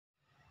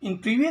In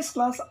previous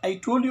class, I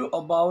told you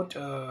about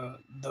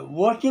the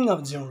working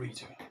of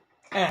generator,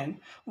 and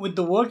with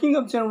the working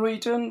of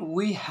generator,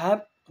 we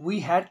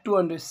had to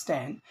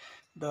understand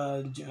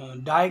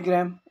the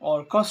diagram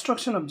or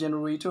construction of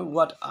generator.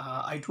 What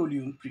I told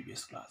you in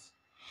previous class.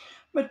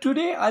 But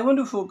today I want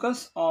to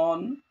focus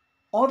on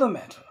other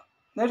matter.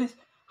 That is,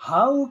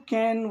 how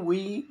can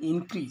we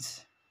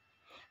increase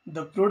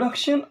the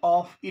production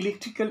of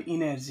electrical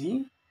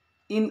energy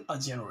in a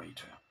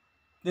generator?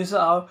 This is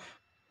our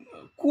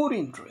core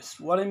interest.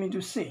 What I mean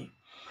to say,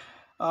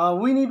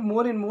 we need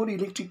more and more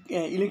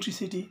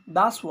electricity.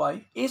 That's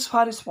why, as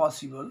far as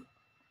possible,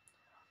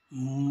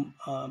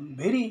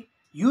 very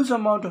huge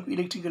amount of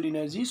electrical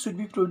energy should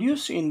be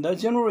produced in the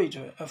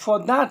generator. For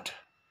that,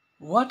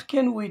 what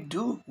can we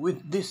do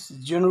with this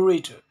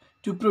generator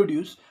to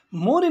produce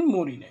more and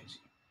more energy?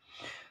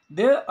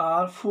 There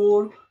are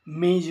four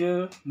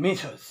major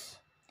methods.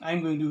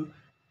 I'm going to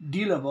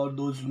deal about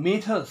those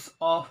methods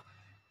of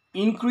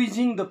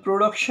increasing the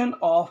production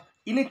of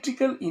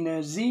electrical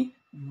energy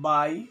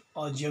by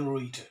a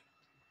generator.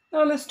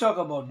 Now let's talk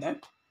about them.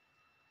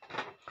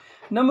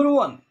 Number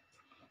one,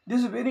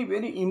 this is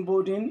very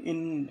important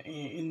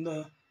in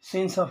the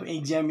sense of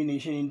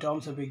examination, in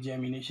terms of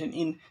examination,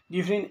 in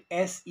different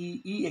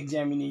SEE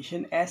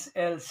examination,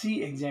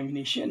 SLC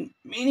examination.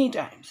 Many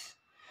times,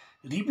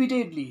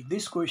 repeatedly,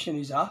 this question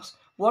is asked: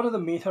 what are the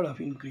method of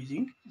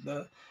increasing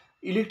the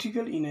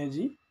electrical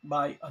energy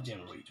by a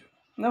generator?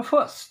 Now,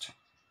 first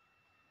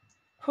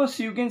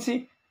you can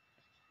say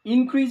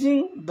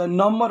increasing the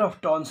number of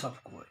turns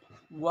of coil.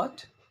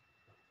 What?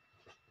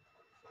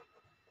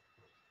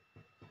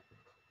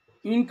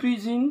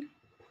 Increasing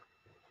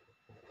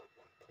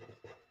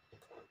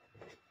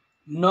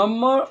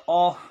number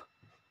of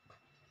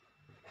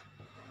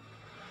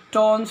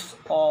turns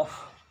of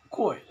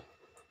coil.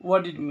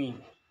 What it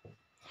mean?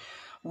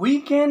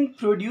 We can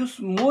produce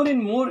more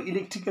and more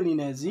electrical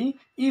energy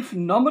if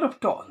number of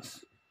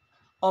turns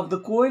of the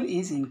coil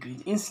is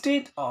increased.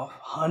 Instead of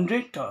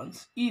 100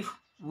 turns, if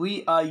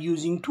we are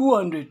using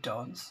 200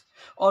 turns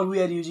or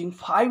we are using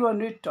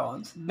 500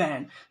 turns,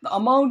 then the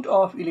amount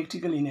of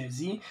electrical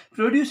energy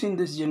produced in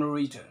this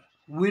generator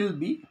will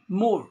be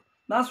more.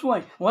 That's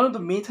why one of the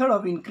method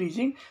of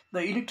increasing the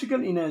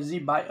electrical energy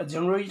by a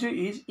generator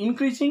is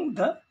increasing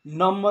the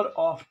number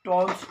of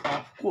turns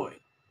of coil.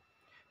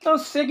 Now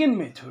second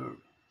method,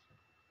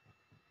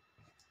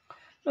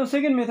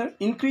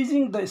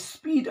 increasing the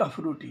speed of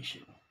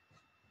rotation.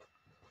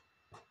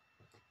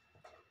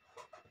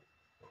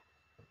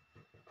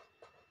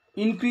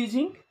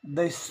 Increasing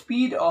the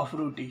speed of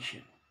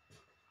rotation.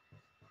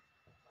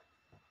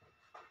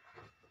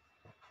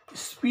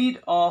 Speed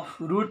of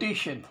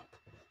rotation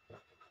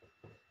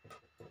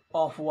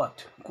of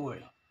what?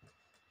 Coil.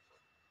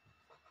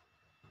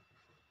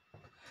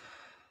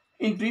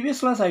 In previous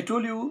class, I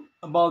told you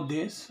about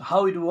this,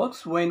 how it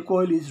works when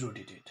coil is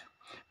rotated.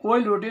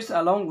 Coil rotates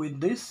along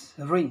with this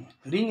ring.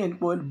 Ring and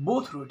coil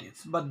both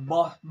rotates, but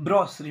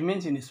brass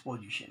remains in its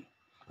position.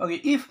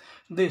 Okay, if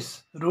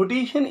this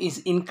rotation is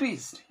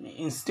increased,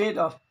 instead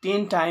of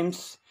 10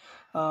 times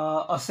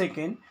a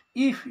second,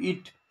 if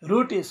it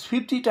rotates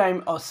 50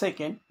 times a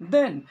second,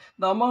 then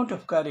the amount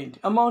of current,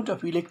 amount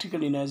of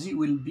electrical energy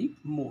will be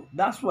more.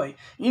 That's why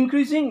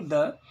increasing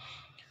the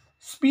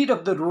speed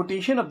of the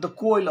rotation of the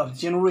coil of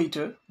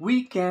generator,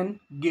 we can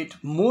get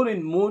more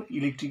and more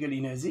electrical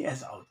energy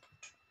as output.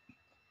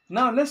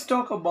 Now let's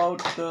talk about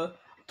the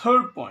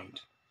third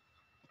point.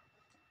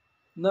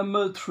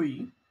 Number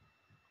 3,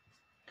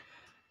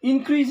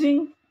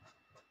 increasing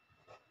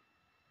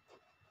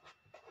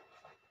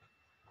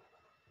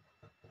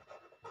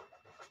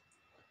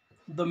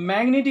the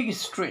magnetic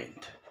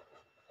strength.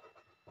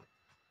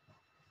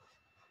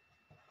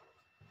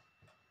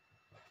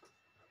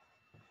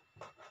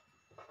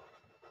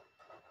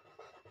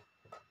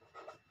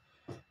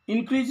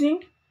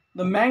 Increasing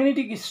the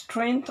magnetic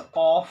strength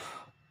of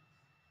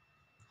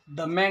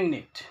the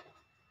magnet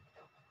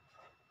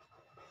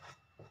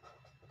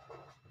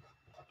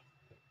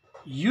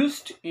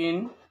used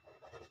in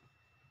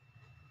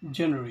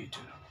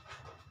generator.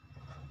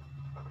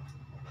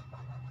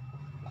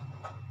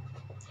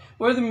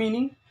 What is the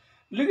meaning?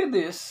 Look at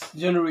this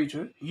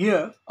generator.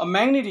 Here a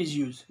magnet is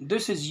used.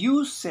 This is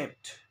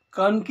U-shaped,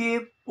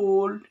 concave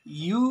pole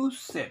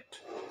U-shaped.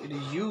 It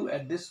is U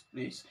at this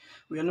place.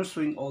 We are not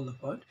showing all the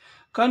part.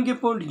 Concave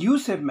pole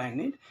U-shaped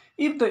magnet.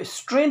 If the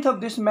strength of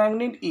this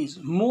magnet is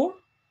more,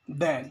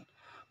 then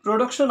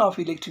production of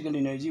electrical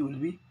energy will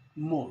be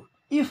more.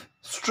 If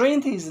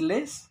strength is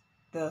less,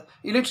 the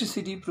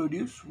electricity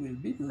produced will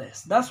be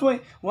less. That's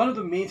why one of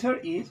the method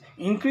is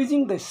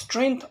increasing the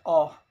strength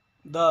of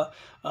the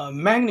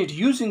magnet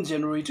used in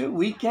generator.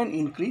 We can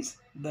increase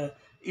the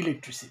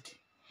electricity.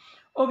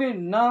 Okay,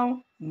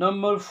 now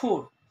number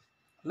 4.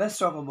 Let's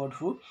talk about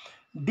 4.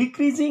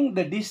 Decreasing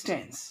the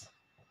distance.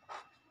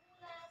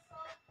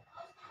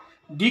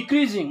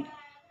 Decreasing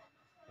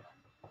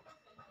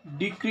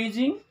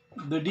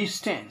the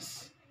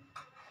distance.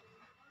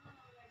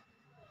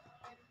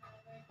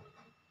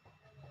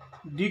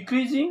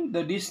 Decreasing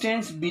the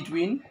distance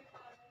between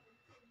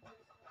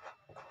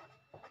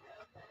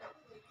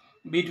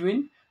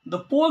between the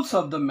poles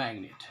of the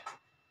magnet.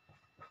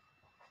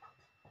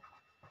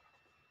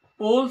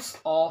 Poles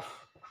of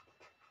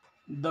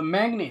the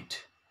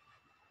magnet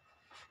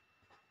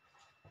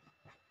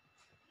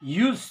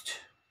used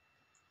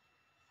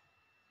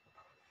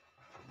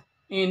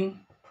in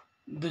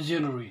the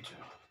generator,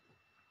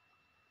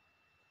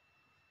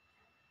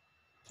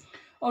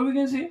 or we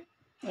can say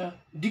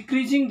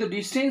decreasing the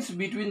distance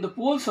between the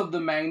poles of the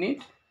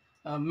magnet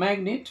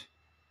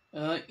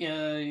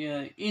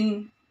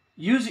in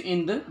use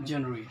in the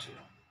generator.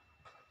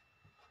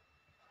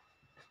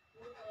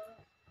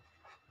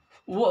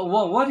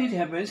 What it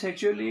happens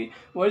actually,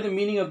 what is the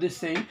meaning of this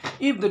thing?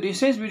 If the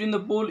distance between the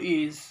pole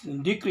is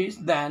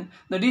decreased, then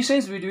the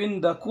distance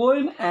between the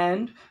coil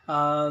and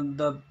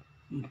the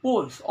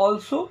poles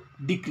also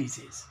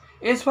decreases.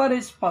 As far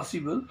as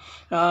possible,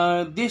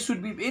 they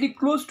should be very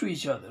close to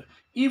each other.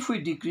 If we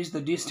decrease the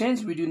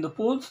distance between the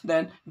poles,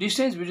 then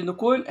distance between the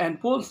coil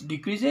and poles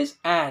decreases,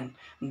 and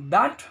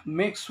that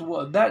makes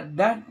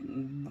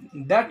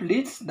that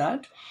leads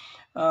that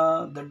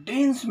the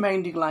dense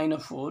magnetic line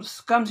of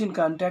force comes in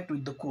contact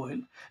with the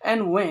coil,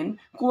 and when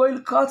coil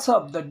cuts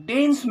up the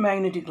dense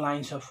magnetic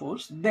lines of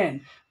force,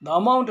 then the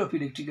amount of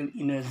electrical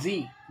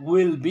energy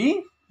will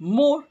be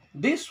more.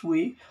 This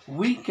way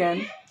we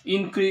can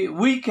increase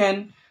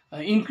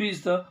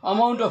the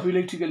amount of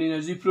electrical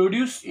energy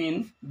produced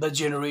in the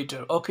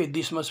generator. Okay,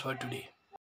 this much for today.